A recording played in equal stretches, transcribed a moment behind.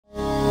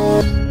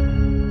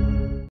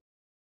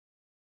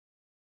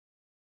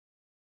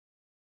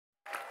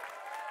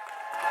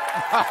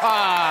Thank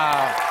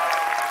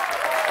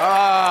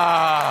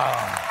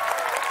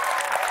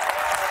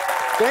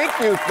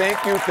you,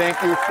 thank you,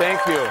 thank you,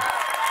 thank you.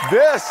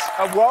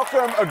 A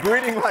welcome, a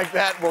greeting like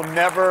that will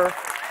never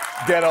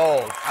get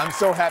old. I'm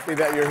so happy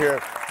that you're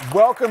here.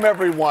 Welcome,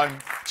 everyone,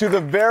 to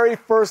the very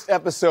first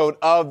episode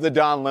of The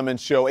Don Lemon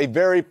Show, a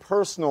very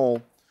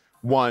personal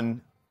one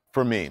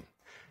for me.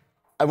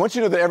 I want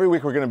you to know that every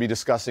week we're going to be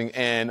discussing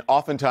and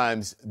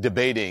oftentimes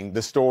debating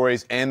the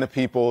stories and the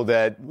people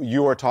that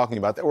you are talking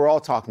about, that we're all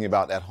talking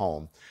about at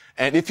home.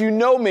 And if you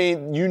know me,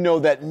 you know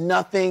that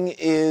nothing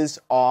is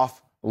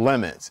off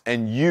limits.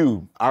 And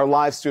you, our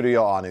live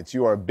studio audience,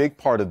 you are a big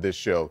part of this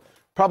show,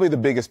 probably the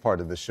biggest part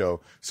of the show.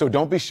 So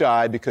don't be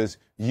shy, because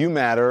you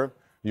matter,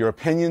 your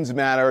opinions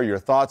matter, your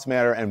thoughts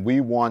matter, and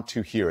we want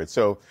to hear it.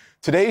 So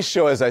today's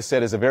show, as I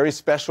said, is a very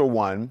special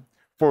one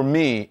for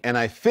me, and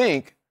I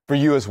think for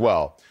you as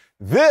well.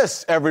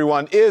 This,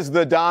 everyone, is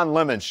The Don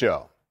Lemon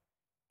Show.